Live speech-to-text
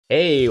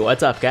Hey,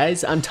 what's up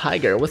guys? I'm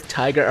Tiger with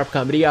Tiger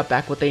Uppercut Media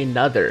back with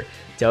another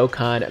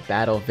Dokkan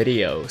battle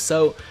video.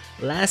 So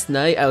last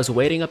night I was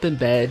waiting up in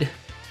bed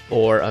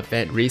for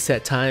event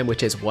reset time,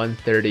 which is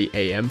 1:30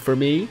 a.m. for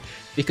me,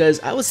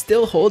 because I was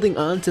still holding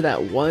on to that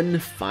one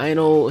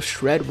final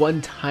shred,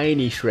 one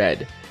tiny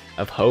shred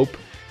of hope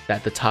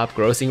that the top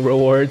grossing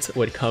rewards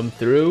would come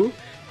through.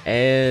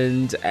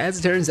 And as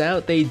it turns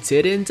out, they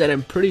didn't, and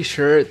I'm pretty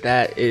sure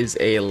that is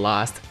a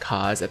lost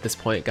cause at this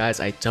point, guys.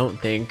 I don't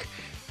think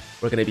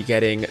we're going to be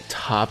getting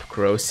top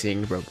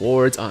grossing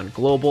rewards on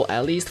global,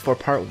 at least for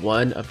part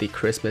 1 of the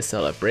Christmas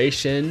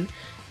celebration.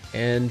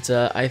 And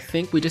I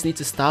think we just need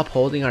to stop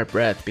holding our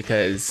breath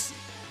because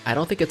I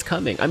don't think it's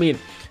coming. I mean,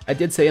 I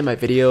did say in my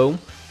video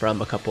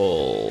from a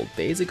couple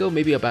days ago,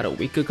 maybe about a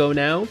week ago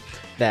now,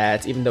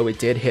 that even though we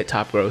did hit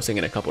top grossing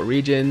in a couple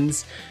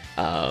regions,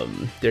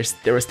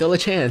 there was still a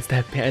chance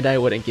that Bandai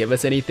wouldn't give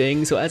us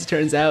anything. So as it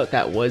turns out,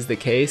 that was the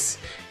case.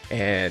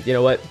 And you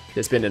know what?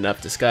 There's been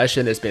enough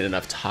discussion, there's been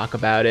enough talk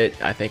about it.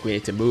 I think we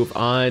need to move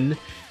on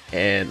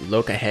and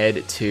look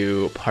ahead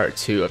to part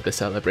 2 of the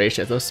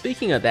celebration. So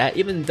speaking of that,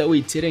 even though we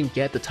didn't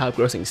get the top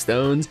grossing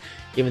stones,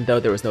 even though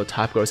there was no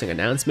top grossing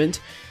announcement,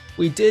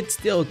 we did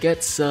still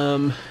get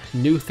some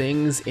new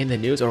things in the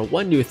news, or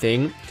one new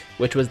thing,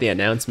 which was the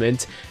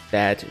announcement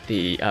that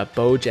the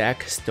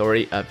Bojack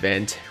story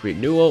event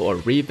renewal or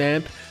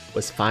revamp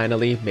was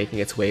finally making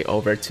its way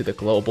over to the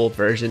global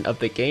version of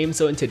the game.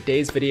 So in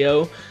today's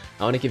video,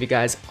 I want to give you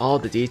guys all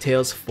the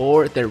details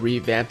for the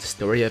revamped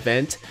story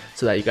event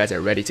so that you guys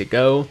are ready to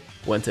go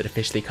once it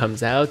officially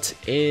comes out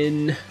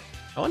in,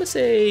 I want to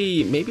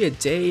say maybe a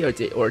day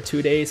or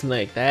 2 days, something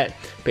like that,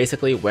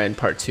 basically when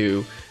part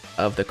 2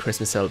 of the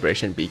Christmas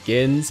celebration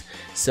begins.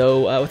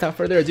 So without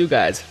further ado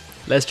guys,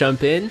 let's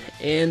jump in.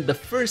 And the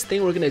first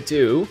thing we're gonna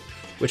do,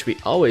 which we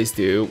always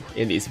do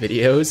in these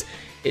videos,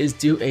 is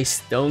do a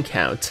stone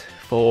count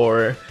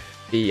for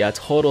the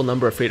total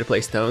number of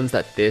free-to-play stones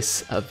that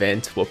this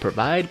event will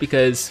provide,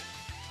 because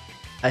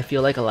I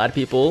feel like a lot of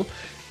people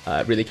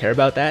really care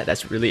about that.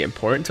 That's really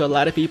important to a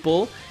lot of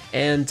people.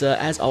 And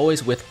as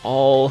always with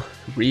all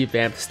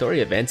revamped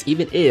story events,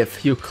 even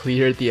if you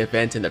cleared the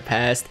event in the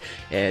past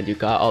and you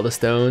got all the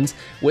stones,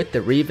 with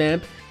the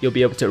revamp, you'll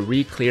be able to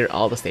re-clear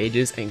all the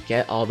stages and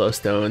get all those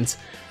stones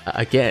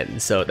again.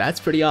 So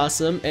that's pretty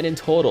awesome. And in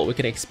total, we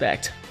can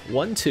expect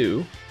 1,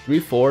 2, 3,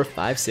 4,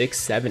 5, 6,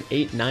 7,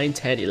 8, 9,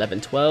 10,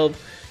 11, 12,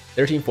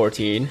 13,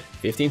 14,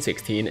 15,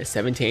 16,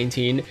 17,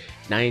 18,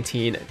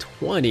 19,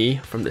 20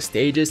 from the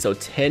stages. So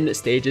 10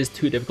 stages,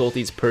 2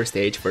 difficulties per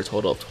stage for a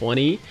total of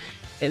 20.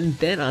 And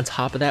then on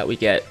top of that, we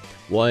get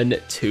 1,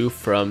 2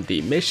 from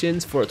the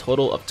missions for a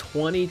total of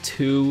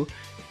 22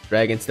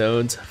 Dragon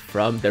Stones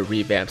from the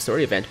revamped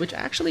story event, which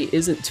actually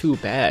isn't too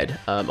bad,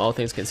 all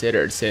things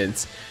considered,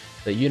 since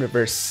the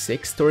Universe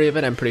 6 story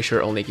event, I'm pretty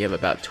sure, only gave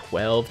about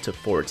 12 to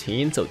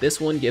 14. So this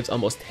one gives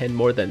almost 10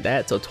 more than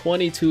that. So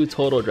 22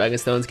 total Dragon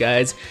Stones,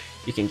 guys,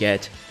 you can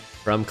get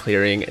from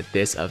clearing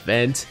this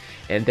event.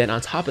 And then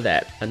on top of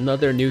that,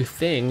 another new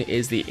thing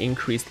is the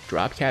increased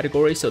drop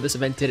category. So this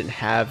event didn't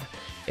have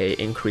a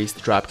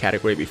increased drop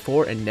category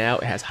before, and now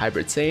it has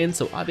Hybrid Saiyan.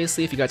 So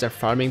obviously if you guys are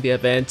farming the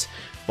event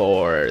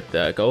for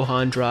the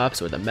Gohan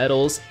drops or the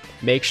medals,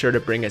 make sure to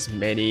bring as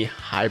many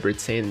Hybrid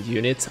Saiyan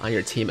units on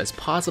your team as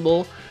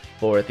possible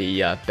for the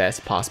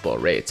best possible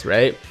rates,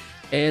 right?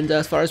 And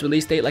as far as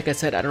release date, like I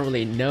said, I don't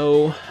really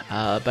know,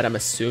 but I'm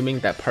assuming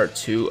that part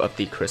 2 of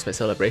the Christmas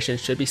celebration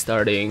should be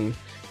starting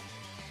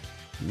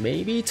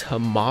maybe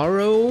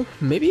tomorrow,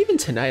 maybe even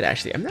tonight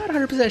actually. I'm not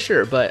 100%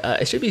 sure, but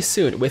it should be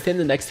soon, within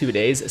the next 2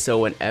 days. So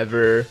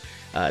whenever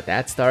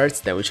that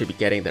starts, then we should be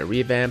getting the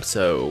revamp,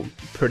 so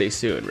pretty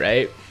soon,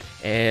 right?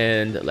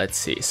 And let's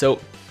see. So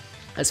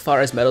as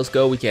far as medals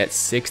go, we get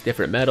 6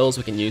 different medals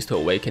we can use to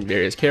awaken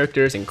various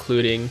characters,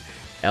 including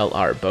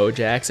LR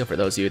Bojack. So for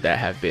those of you that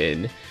have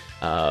been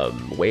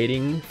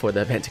waiting for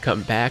the event to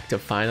come back to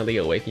finally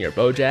awaken your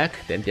Bojack,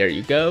 then there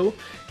you go.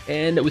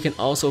 And we can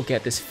also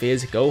get this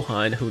Fizz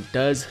Gohan, who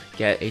does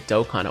get a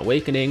Dokkan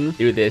awakening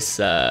through this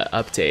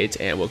update,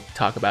 and we'll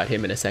talk about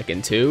him in a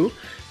second too.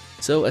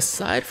 So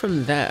aside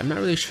from that, I'm not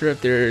really sure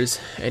if there's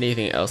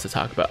anything else to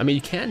talk about. I mean,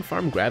 you can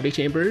farm Gravity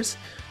Chambers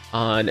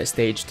on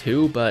stage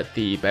 2, but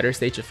the better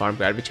stage to farm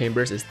Gravity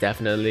Chambers is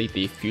definitely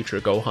the Future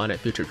Gohan and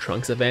Future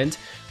Trunks event,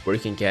 where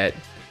you can get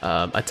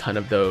a ton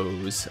of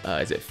those,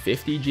 is it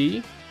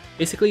 50G?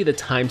 Basically the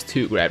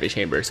 ×2 Gravity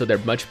Chambers, so they're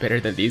much better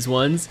than these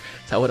ones,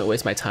 so I wouldn't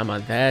waste my time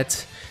on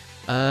that.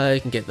 You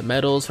can get the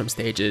medals from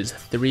stages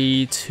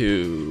 3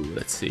 to,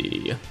 let's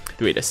see,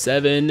 3 to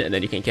 7, and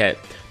then you can get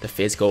the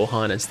Fizz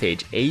Gohan on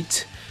stage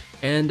 8.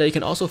 And you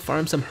can also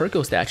farm some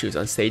Herco statues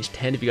on stage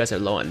 10 if you guys are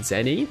low on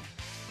Zenny.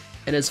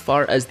 And as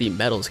far as the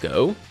medals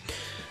go,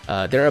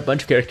 there are a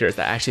bunch of characters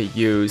that actually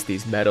use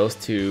these medals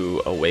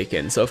to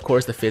awaken. So of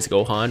course the Fizz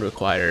Gohan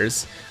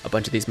requires a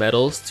bunch of these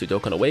medals to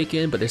Dokkan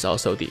awaken, but there's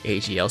also the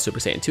AGL Super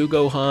Saiyan 2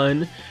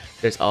 Gohan.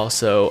 There's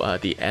also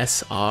the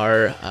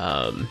SR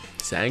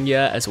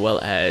Sangya, as well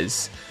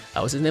as,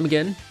 what's his name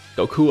again?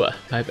 Gokua,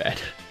 my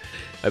bad.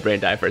 My brain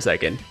died for a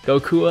second.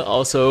 Goku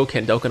also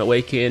can Dokkan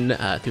Awaken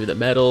through the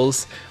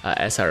medals,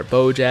 SR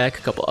Bojack,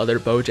 a couple other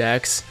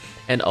Bojacks,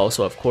 and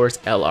also, of course,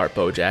 LR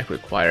Bojack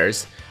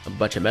requires a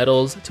bunch of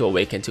medals to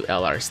awaken to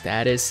LR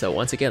status. So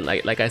once again,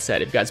 like I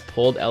said, if you guys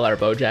pulled LR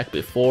Bojack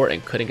before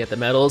and couldn't get the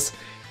medals,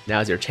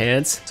 now's your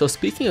chance. So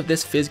speaking of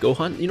this Fizz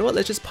Gohan, you know what?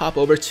 Let's just pop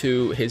over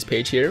to his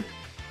page here.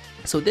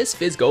 So this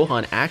Fizz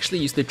Gohan actually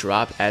used to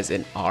drop as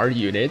an R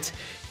unit,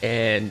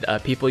 and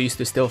people used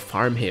to still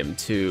farm him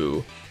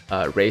to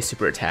raise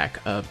super attack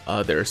of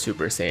other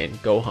Super Saiyan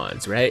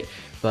Gohans, right?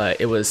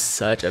 But it was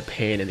such a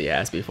pain in the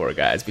ass before,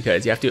 guys,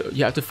 because you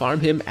have to farm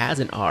him as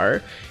an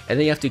R, and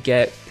then you have to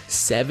get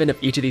 7 of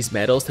each of these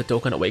medals to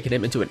Dokkan Awaken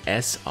him into an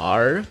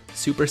SR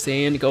Super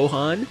Saiyan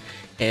Gohan.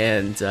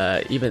 And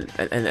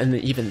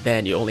even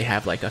then, you only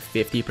have like a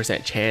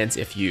 50% chance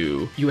if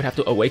you would have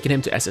to awaken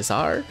him to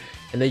SSR,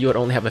 and then you would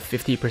only have a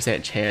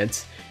 50%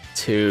 chance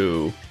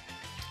to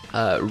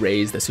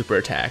raise the super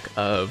attack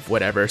of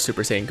whatever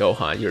Super Saiyan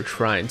Gohan you're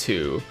trying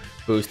to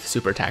boost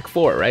super attack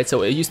for, right?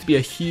 So it used to be a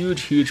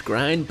huge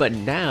grind, but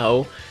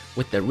now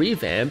with the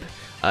revamp,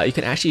 you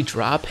can actually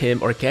drop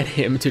him or get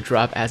him to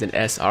drop as an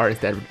SR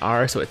instead of an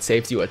R, so it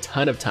saves you a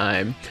ton of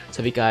time.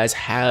 So if you guys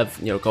have,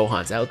 you know,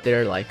 Gohans out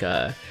there, like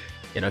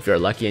you know, if you're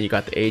lucky and you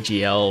got the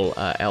AGL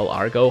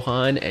LR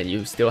Gohan and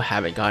you still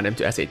haven't gotten him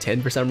to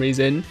SA10 for some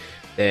reason,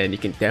 then you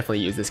can definitely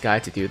use this guy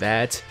to do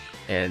that.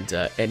 And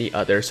any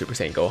other Super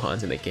Saiyan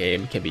Gohans in the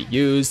game can be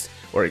used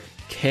or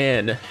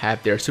can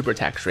have their super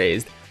attacks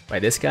raised by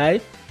this guy.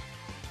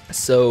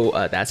 So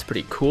that's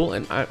pretty cool.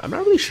 And I'm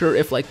not really sure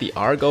if like the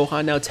R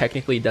Gohan now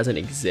technically doesn't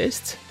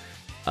exist,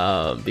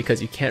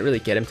 because you can't really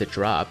get him to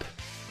drop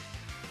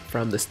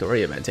from the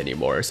story event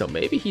anymore. So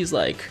maybe he's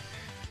like,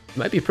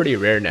 might be pretty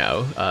rare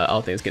now,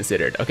 all things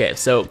considered. Okay,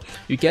 so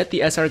you get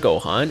the SR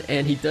Gohan,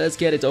 and he does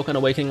get a Dokkan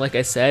Awakening, like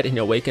I said, and he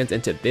awakens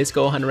into this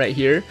Gohan right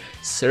here,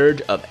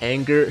 Surge of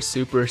Anger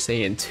Super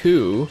Saiyan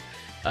 2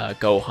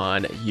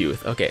 Gohan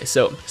Youth. Okay,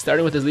 so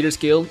starting with his leader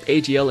skill,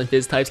 AGL and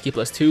Fizz types, Ki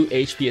 +2,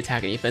 HP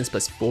attack and defense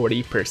plus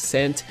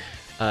 40%.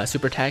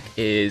 Super attack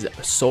is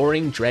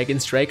Soaring Dragon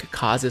Strike,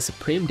 causes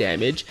supreme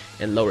damage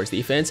and lowers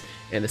defense,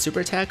 and the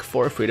super attack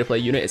for a free-to-play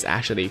unit is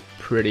actually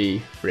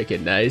pretty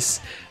freaking nice.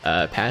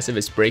 Passive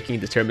is Breaking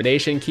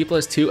Determination, Ki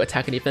 +2,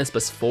 attack and defense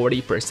plus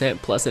 40%,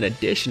 plus an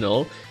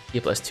additional Ki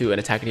 +2 and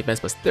attack and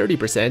defense plus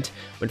 30%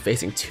 when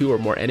facing 2 or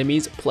more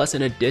enemies, plus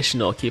an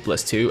additional Ki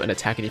 +2 and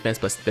attack and defense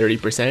plus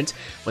 30%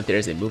 when there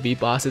is a movie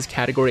bosses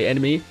category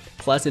enemy,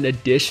 plus an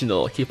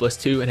additional Ki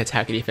 +2 and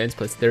attack and defense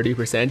plus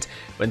 30%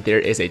 when there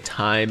is a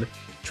time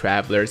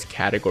travelers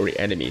category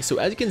enemy. So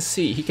as you can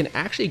see, he can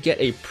actually get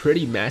a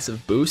pretty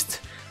massive boost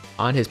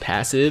on his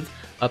passive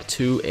up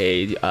to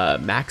a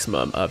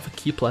maximum of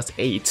Ki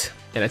 +8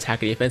 and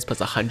attack and defense plus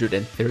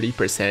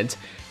 130%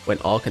 when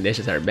all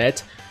conditions are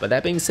met. But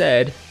that being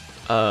said,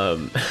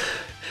 I'm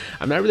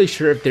not really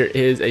sure if there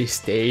is a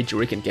stage where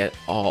we can get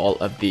all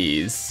of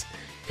these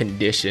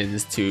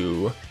conditions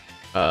to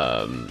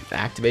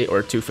activate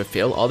or to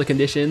fulfill all the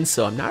conditions.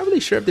 So I'm not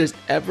really sure if there's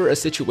ever a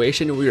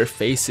situation where you're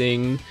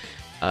facing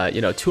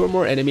you know, 2 or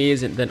more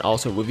enemies, and then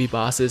also movie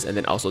bosses, and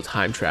then also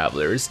time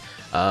travelers.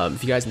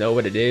 If you guys know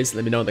what it is,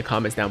 let me know in the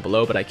comments down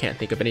below, but I can't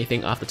think of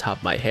anything off the top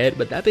of my head.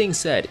 But that being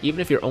said, even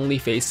if you're only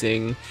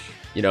facing,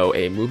 you know,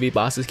 a movie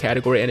bosses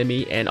category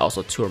enemy and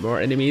also 2 or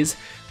more enemies,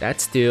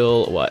 that's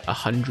still what,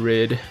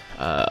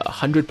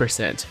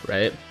 100%,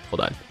 right? Hold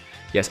on.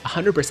 Yes,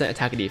 100%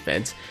 attack and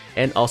defense,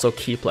 and also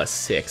Ki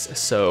 +6.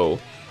 So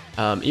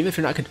even if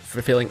you're not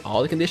fulfilling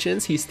all the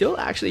conditions, he's still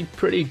actually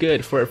pretty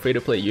good for a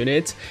free-to-play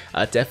unit.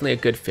 Definitely a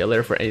good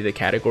filler for any of the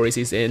categories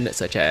he's in,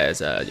 such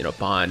as you know,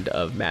 Bond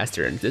of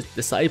Master and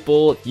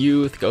Disciple,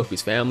 Youth,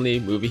 Goku's Family,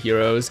 Movie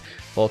Heroes,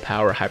 Full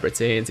Power, Hybrid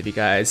Saiyans. If you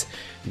guys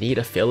need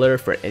a filler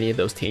for any of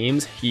those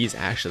teams, he's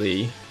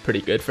actually pretty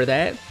good for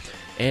that.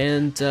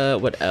 And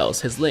what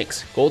else? His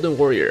links: Golden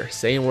Warrior,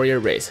 Saiyan Warrior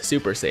Race,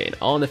 Super Saiyan,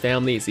 All in the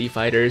Family, Z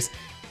Fighters,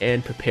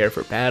 and Prepare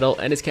for Battle.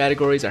 And his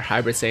categories are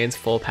Hybrid Saiyans,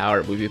 Full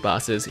Power, Movie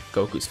Bosses,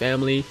 Goku's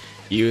Family,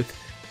 Youth,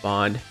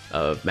 Bond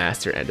of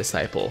Master, and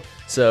Disciple.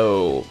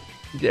 So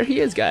there he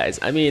is, guys.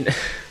 I mean,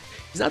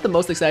 he's not the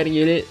most exciting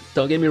unit,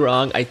 don't get me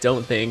wrong. I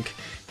don't think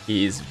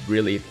he's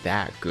really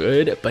that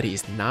good, but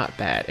he's not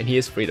bad, and he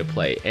is free to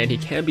play, and he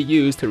can be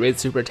used to raise the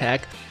super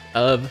attack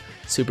of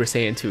Super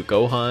Saiyan 2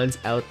 Gohans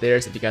out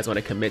there. So if you guys want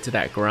to commit to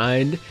that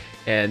grind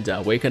and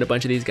awaken a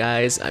bunch of these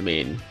guys, I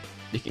mean,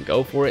 you can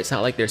go for it. It's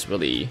not like there's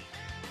really,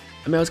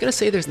 I mean, I was gonna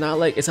say it's not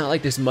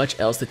like there's much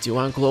else to do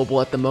on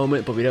Global at the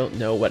moment, but we don't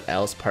know what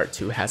else Part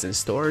 2 has in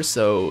store,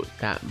 so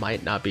that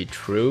might not be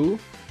true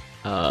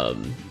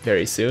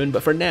very soon.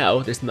 But for now,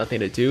 there's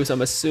nothing to do, so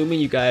I'm assuming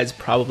you guys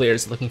probably are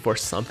just looking for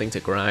something to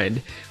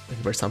grind,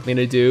 looking for something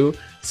to do.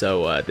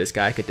 So this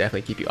guy could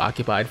definitely keep you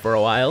occupied for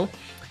a while.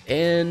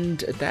 And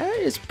that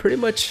is pretty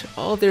much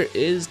all there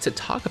is to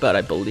talk about,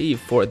 I believe,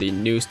 for the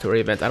new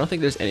story event. I don't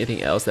think there's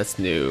anything else that's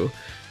new,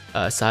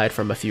 aside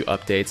from a few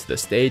updates to the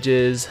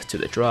stages, to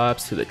the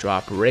drops, to the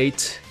drop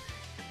rate.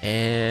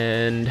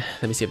 And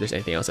let me see if there's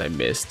anything else I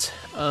missed.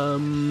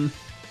 You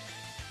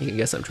can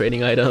get some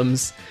trading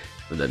items.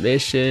 from the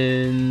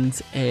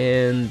missions,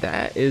 and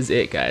that is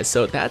it, guys.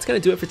 So that's gonna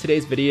do it for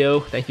today's video.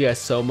 Thank you guys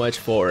so much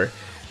for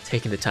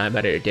taking the time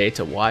out of your day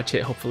to watch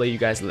it. Hopefully you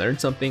guys learned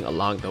something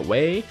along the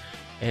way,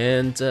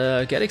 and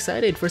get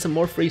excited for some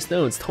more free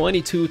stones.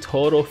 22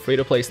 total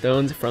free-to-play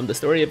stones from the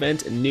story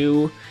event,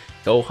 New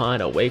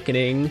Gohan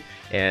Awakening,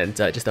 and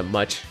just a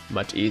much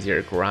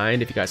easier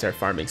grind if you guys are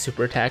farming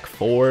super attack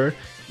for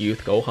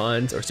Youth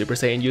Gohans or Super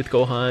Saiyan Youth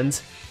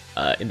Gohans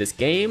in this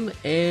game.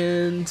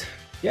 And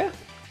yeah,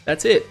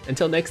 that's it.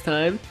 Until next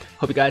time,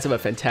 hope you guys have a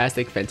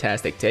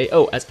fantastic day.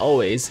 Oh, as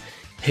always,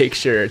 make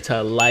sure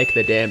to like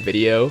the damn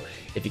video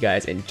if you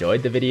guys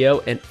enjoyed the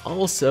video, and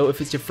also if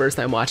it's your first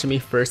time watching me,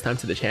 first time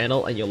to the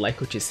channel, and you like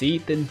what you see,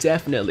 then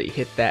definitely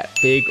hit that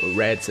big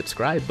red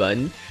subscribe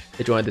button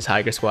to join the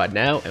Tiger Squad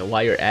now. And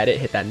while you're at it,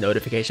 hit that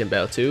notification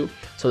bell too,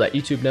 so that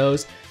YouTube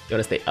knows you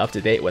want to stay up to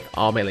date with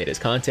all my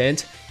latest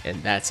content.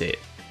 And that's it.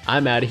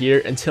 I'm out of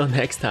here. Until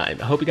next time,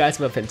 I hope you guys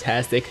have a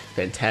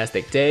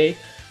fantastic day.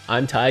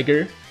 I'm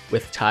Tiger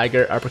with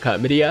Tiger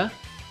Uppercut Media,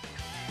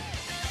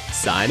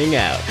 signing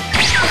out.